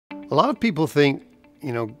A lot of people think,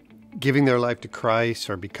 giving their life to Christ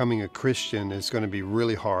or becoming a Christian is going to be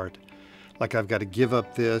really hard. Like, I've got to give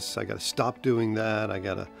up this, I got to stop doing that, I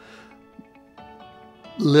got to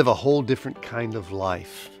live a whole different kind of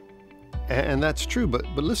life. And that's true, but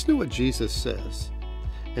listen to what Jesus says.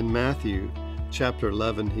 In Matthew chapter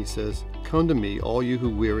 11, he says, "Come to me, all you who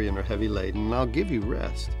weary and are heavy laden, and I'll give you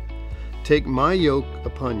rest. Take my yoke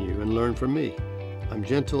upon you and learn from me. I'm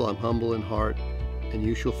gentle, I'm humble in heart, and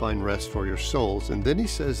you shall find rest for your souls." And then he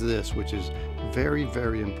says this, which is very,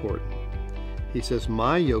 very important. He says,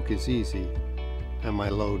 "My yoke is easy and my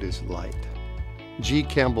load is light." G.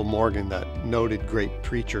 Campbell Morgan, that noted great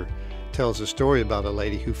preacher, tells a story about a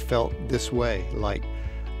lady who felt this way, like,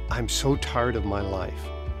 "I'm so tired of my life.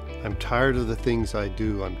 I'm tired of the things I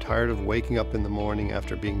do. I'm tired of waking up in the morning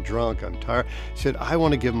after being drunk. I'm tired." She said, "I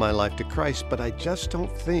want to give my life to Christ, but I just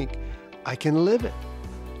don't think I can live it."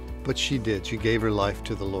 But she did. She gave her life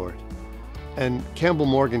to the Lord. And Campbell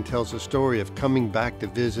Morgan tells a story of coming back to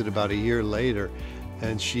visit about a year later,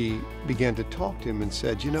 and she began to talk to him and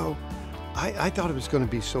said, I thought it was going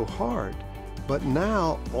to be so hard, but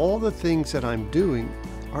now all the things that I'm doing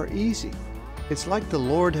are easy. It's like the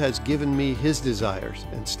Lord has given me His desires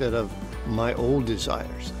instead of my old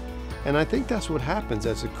desires." And I think that's what happens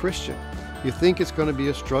as a Christian. You think it's going to be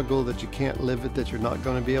a struggle, that you can't live it, that you're not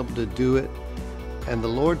going to be able to do it. And the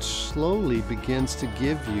Lord slowly begins to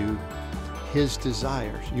give you His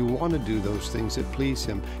desires. You want to do those things that please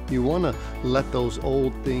Him. You want to let those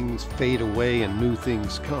old things fade away and new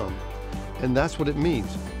things come. And that's what it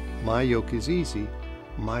means. My yoke is easy,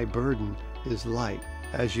 my burden is light.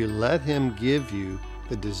 As you let Him give you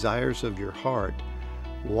the desires of your heart,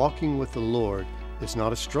 walking with the Lord is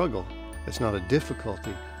not a struggle. It's not a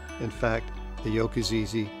difficulty. In fact, the yoke is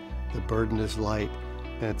easy, the burden is light,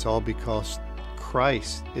 and it's all because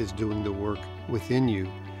Christ is doing the work within you,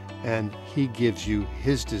 and He gives you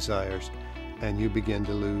His desires, and you begin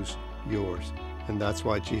to lose yours. And that's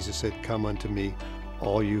why Jesus said, "Come unto me,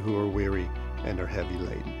 all you who are weary and are heavy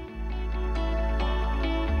laden."